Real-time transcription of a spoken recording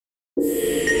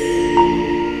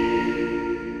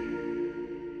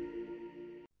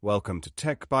Welcome to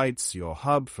Tech Bytes, your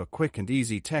hub for quick and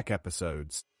easy tech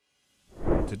episodes.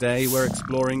 Today we're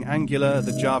exploring Angular,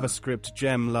 the JavaScript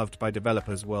gem loved by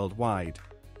developers worldwide.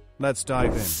 Let's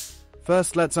dive in.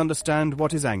 First, let's understand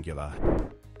what is Angular.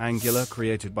 Angular,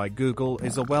 created by Google,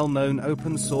 is a well-known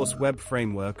open-source web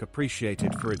framework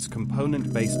appreciated for its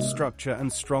component-based structure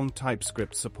and strong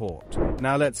TypeScript support.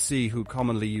 Now let's see who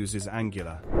commonly uses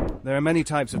Angular. There are many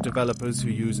types of developers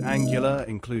who use Angular,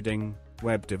 including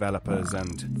web developers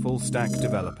and full-stack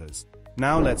developers.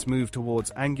 Now let's move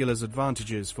towards Angular's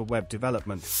advantages for web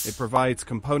development. It provides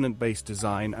component-based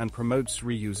design and promotes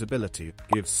reusability,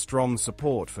 gives strong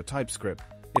support for TypeScript.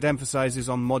 It emphasizes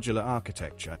on modular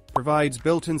architecture, provides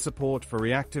built-in support for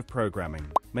reactive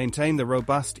programming, maintain the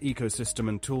robust ecosystem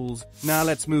and tools. Now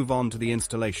let's move on to the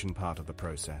installation part of the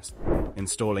process.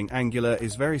 Installing Angular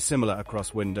is very similar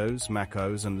across Windows, Mac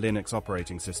OS, and Linux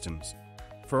operating systems.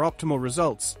 For optimal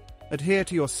results, adhere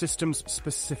to your system's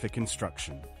specific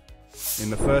instruction. In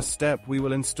the first step, we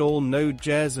will install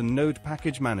Node.js and Node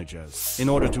Package Managers. In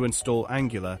order to install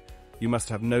Angular, you must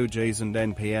have Node.js and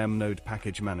npm Node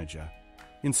Package Manager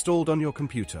installed on your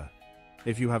computer.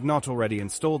 If you have not already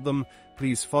installed them,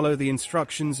 please follow the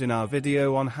instructions in our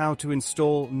video on how to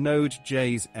install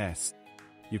Node.js.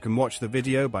 You can watch the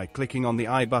video by clicking on the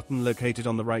I button located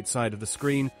on the right side of the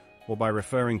screen, or by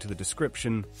referring to the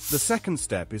description. The second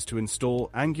step is to install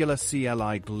Angular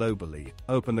CLI globally.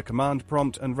 Open the command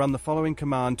prompt and run the following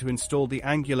command to install the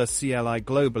Angular CLI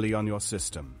globally on your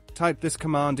system. Type this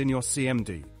command in your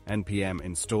CMD, npm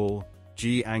install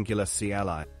Angular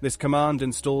CLI. This command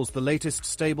installs the latest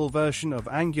stable version of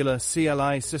Angular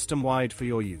CLI system-wide for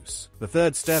your use. The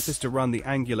third step is to run the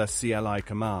Angular CLI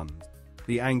command.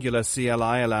 The Angular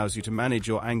CLI allows you to manage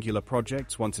your Angular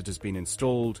projects once it has been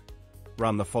installed.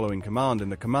 Run the following command in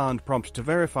the command prompt to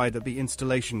verify that the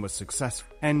installation was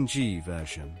successful. ng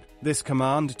version. This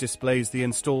command displays the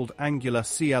installed Angular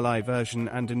CLI version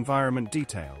and environment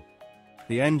detail.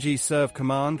 The ng serve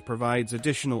command provides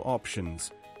additional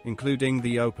options, including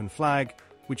the open flag,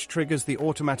 which triggers the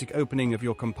automatic opening of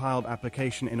your compiled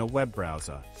application in a web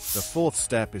browser. The fourth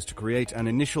step is to create an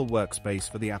initial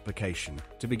workspace for the application.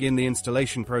 To begin the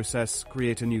installation process,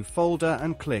 create a new folder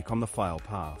and click on the file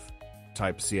path.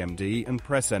 Type cmd and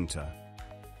press enter.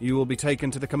 You will be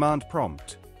taken to the command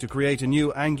prompt. To create a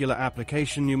new Angular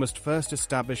application, you must first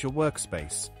establish a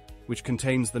workspace, which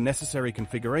contains the necessary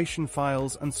configuration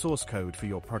files and source code for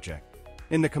your project.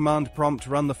 In the command prompt,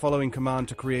 run the following command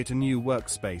to create a new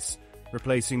workspace,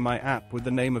 replacing my app with the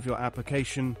name of your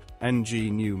application, ng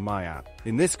new my app.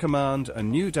 In this command, a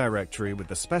new directory with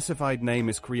the specified name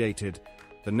is created,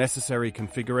 the necessary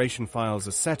configuration files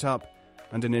are set up,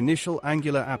 and an initial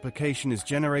Angular application is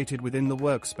generated within the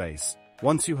workspace.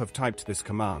 Once you have typed this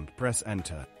command, press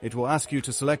enter. It will ask you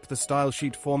to select the style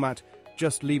sheet format,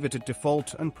 just leave it at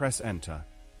default and press enter.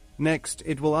 Next,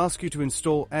 it will ask you to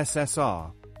install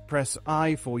SSR. Press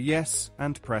I for yes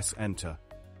and press enter.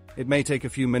 It may take a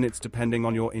few minutes depending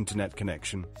on your internet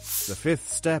connection. The fifth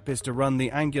step is to run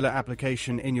the Angular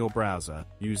application in your browser.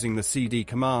 Using the cd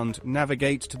command,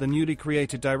 navigate to the newly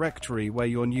created directory where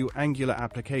your new Angular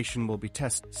application will be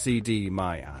tested. Cd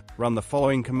my app. Run the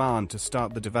following command to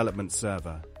start the development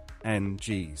server. ng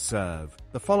serve.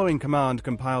 The following command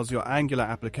compiles your Angular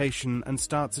application and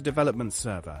starts a development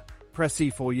server. Press E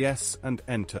for yes and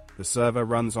enter. The server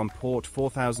runs on port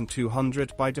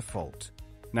 4200 by default.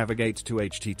 Navigate to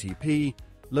HTTP,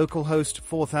 localhost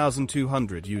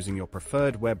 4200 using your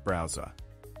preferred web browser.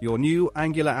 Your new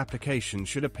Angular application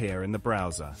should appear in the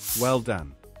browser. Well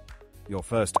done. Your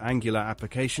first Angular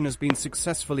application has been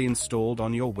successfully installed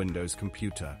on your Windows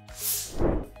computer.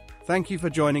 Thank you for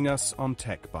joining us on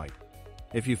Tech Byte.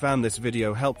 If you found this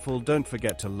video helpful, don't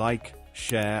forget to like,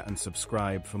 share, and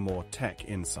subscribe for more tech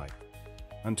insight.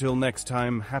 Until next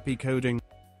time, happy coding.